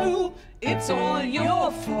me too, it's all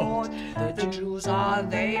your fault. The Jews are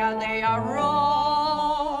they are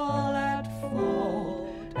all at fault.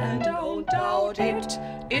 And don't doubt it,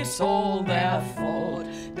 it's all their fault.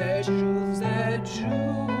 The Jews,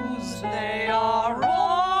 they are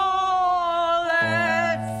all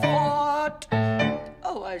at fault.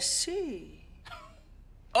 Oh, I see.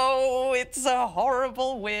 Oh, it's a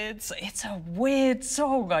horrible, weird... It's a weird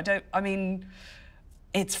song. I mean,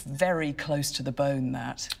 it's very close to the bone,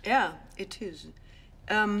 that. Yeah, it is.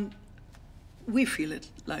 We feel it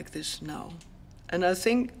like this now. And I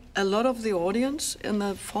think a lot of the audience in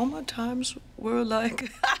the former times were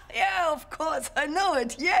like, yeah, of course, I know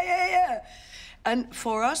it, yeah. And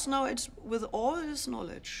for us now, it's with all this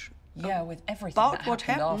knowledge. Yeah, with everything about that what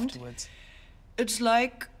happened happened, afterwards. It's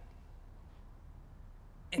like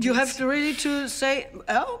you have to really to say,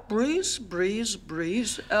 oh, breathe,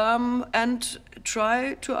 and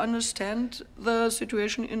try to understand the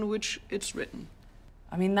situation in which it's written.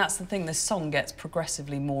 I mean, that's the thing, this song gets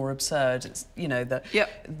progressively more absurd. It's, you know,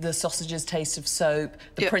 the sausages taste of soap,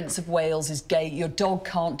 the Prince of Wales is gay, your dog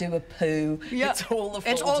can't do a poo, it's all the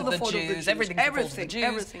fault of the Jews, everything's the fault of the Jews.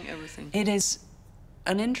 Everything. It is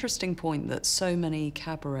an interesting point that so many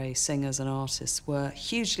cabaret singers and artists were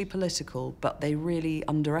hugely political, but they really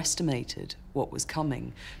underestimated what was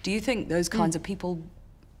coming. Do you think those kinds of people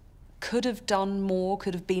could have done more,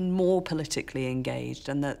 could have been more politically engaged,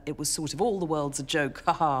 and that it was sort of all the world's a joke,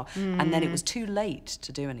 haha, and then it was too late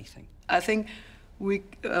to do anything? I think we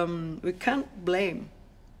can't blame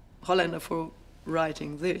Hollander for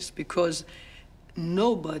writing this, because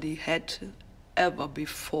nobody had ever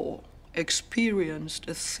before experienced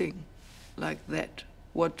a thing like that.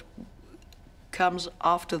 What comes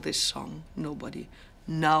after this song, nobody.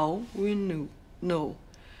 Now we know.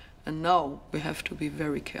 And now we have to be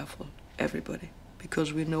very careful, everybody,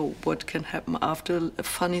 because we know what can happen after a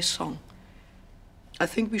funny song. I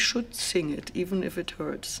think we should sing it, even if it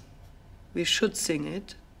hurts. We should sing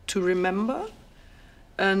it to remember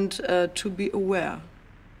and to be aware.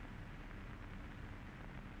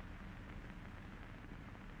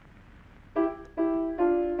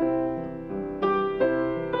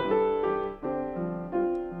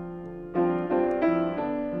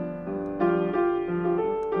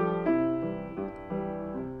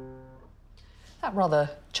 That rather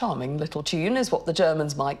charming little tune is what the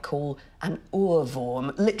Germans might call an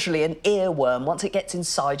Ohrwurm, literally an earworm. Once it gets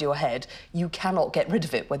inside your head, you cannot get rid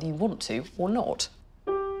of it, whether you want to or not.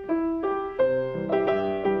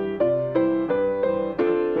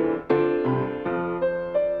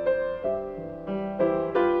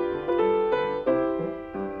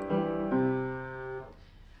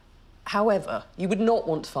 However, you would not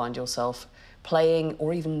want to find yourself playing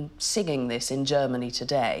or even singing this in Germany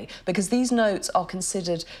today, because these notes are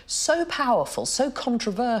considered so powerful, so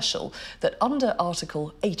controversial, that under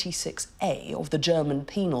Article 86A of the German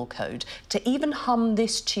Penal Code, to even hum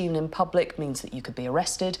this tune in public means that you could be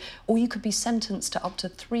arrested or you could be sentenced to up to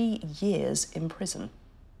 3 years in prison.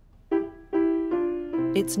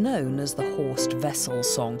 It's known as the Horst Wessel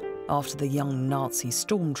song, after the young Nazi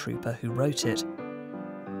stormtrooper who wrote it.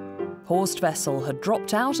 Horst Wessel had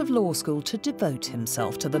dropped out of law school to devote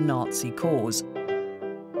himself to the Nazi cause.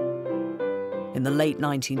 In the late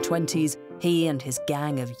 1920s, he and his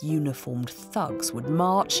gang of uniformed thugs would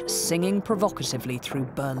march, singing provocatively through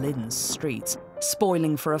Berlin's streets,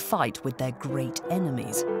 spoiling for a fight with their great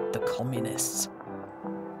enemies, the communists.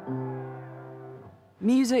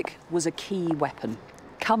 Music was a key weapon.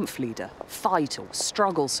 Kampflieder, fight or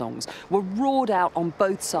struggle songs were roared out on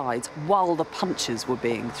both sides while the punches were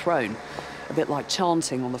being thrown. A bit like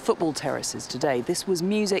chanting on the football terraces today, this was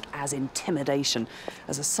music as intimidation,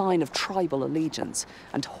 as a sign of tribal allegiance.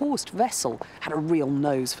 And Horst Wessel had a real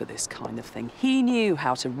nose for this kind of thing. He knew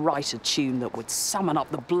how to write a tune that would summon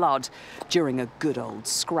up the blood during a good old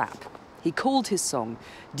scrap. He called his song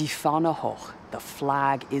Die Fahne hoch, the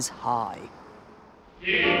flag is high.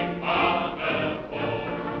 Die Fahne hoch,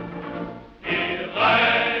 die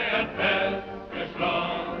Reihen fest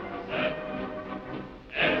geschlossen,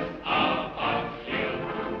 es avanciert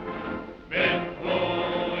mit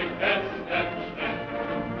ruhig festem Schritt.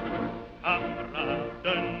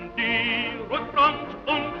 Kameraden, die Rückfront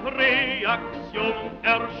und Reaktion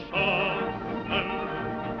erschossen,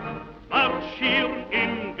 marschieren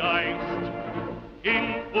im Geist in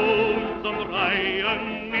unseren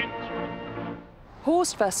Reihen mit.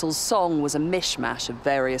 Horst Wessel's song was a mishmash of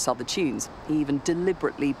various other tunes. He even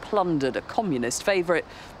deliberately plundered a communist favourite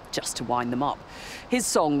just to wind them up. His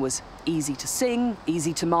song was easy to sing,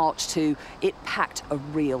 easy to march to. It packed a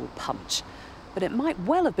real punch. But it might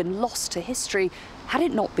well have been lost to history had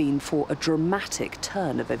it not been for a dramatic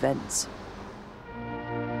turn of events.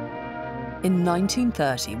 In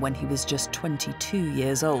 1930, when he was just 22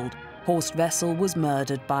 years old, Horst Wessel was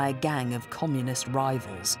murdered by a gang of communist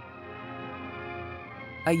rivals.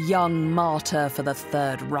 A young martyr for the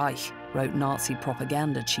Third Reich, wrote Nazi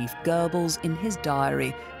propaganda chief Goebbels in his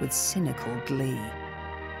diary with cynical glee.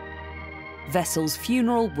 Wessel's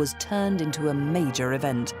funeral was turned into a major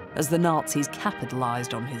event as the Nazis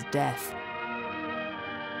capitalized on his death.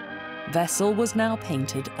 Wessel was now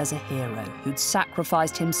painted as a hero who'd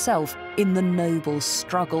sacrificed himself in the noble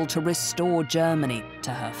struggle to restore Germany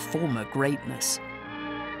to her former greatness.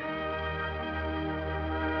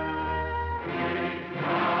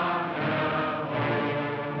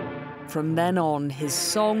 From then on, his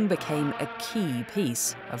song became a key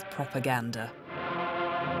piece of propaganda.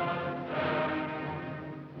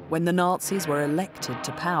 When the Nazis were elected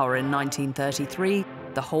to power in 1933,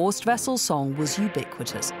 the Horst Wessel song was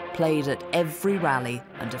ubiquitous, played at every rally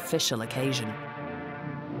and official occasion.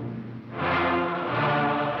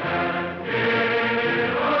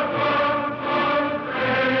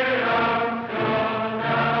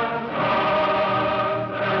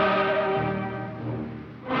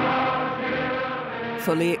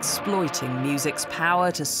 Fully exploiting music's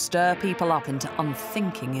power to stir people up into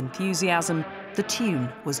unthinking enthusiasm, the tune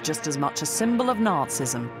was just as much a symbol of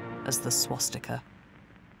Nazism as the swastika.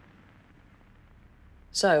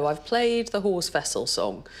 So, I've played the Horst Wessel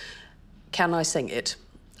song. Can I sing it?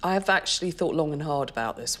 I have actually thought long and hard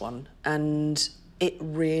about this one, and it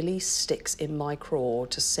really sticks in my craw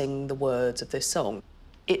to sing the words of this song.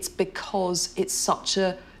 It's because it's such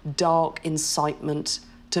a dark incitement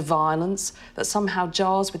to violence that somehow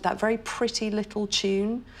jars with that very pretty little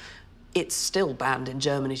tune. It's still banned in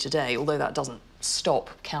Germany today, although that doesn't stop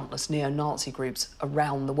countless neo-Nazi groups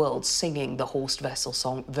around the world singing the Horst Wessel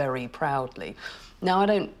song very proudly. Now, I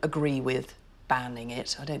don't agree with banning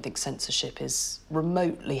it. I don't think censorship is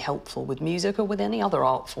remotely helpful with music or with any other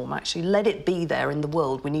art form, actually. Let it be there in the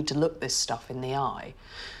world. We need to look this stuff in the eye.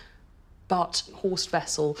 But Horst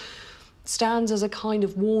Wessel stands as a kind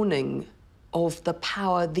of warning of the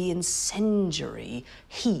power, the incendiary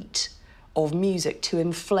heat of music to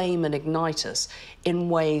inflame and ignite us in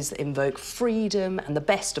ways that invoke freedom and the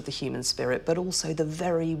best of the human spirit, but also the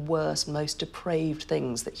very worst, most depraved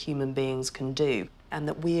things that human beings can do, and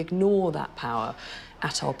that we ignore that power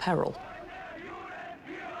at our peril.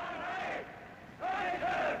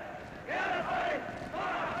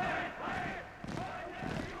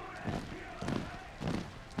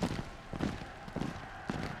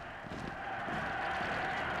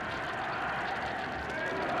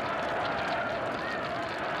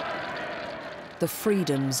 The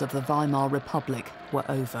freedoms of the Weimar Republic were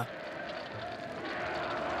over.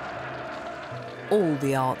 All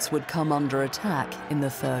the arts would come under attack in the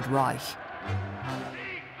Third Reich.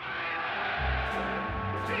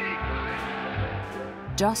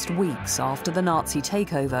 Just weeks after the Nazi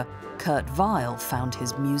takeover, Kurt Weill found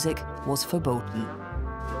his music was verboten.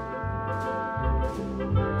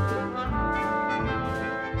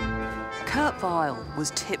 Kurt Weill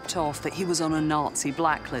was tipped off that he was on a Nazi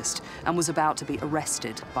blacklist and was about to be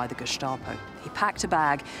arrested by the Gestapo. He packed a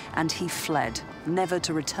bag and he fled, never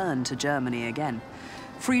to return to Germany again.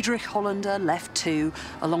 Friedrich Hollander left too,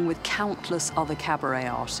 along with countless other cabaret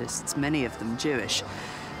artists, many of them Jewish.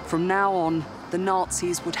 From now on, the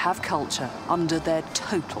Nazis would have culture under their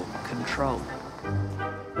total control.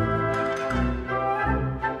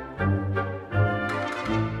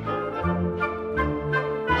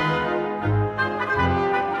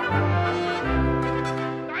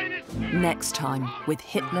 Next time, with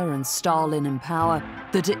Hitler and Stalin in power,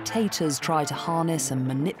 the dictators try to harness and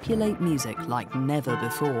manipulate music like never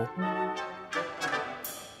before.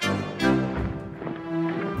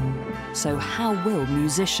 So how will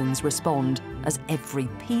musicians respond as every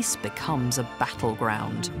piece becomes a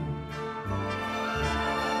battleground?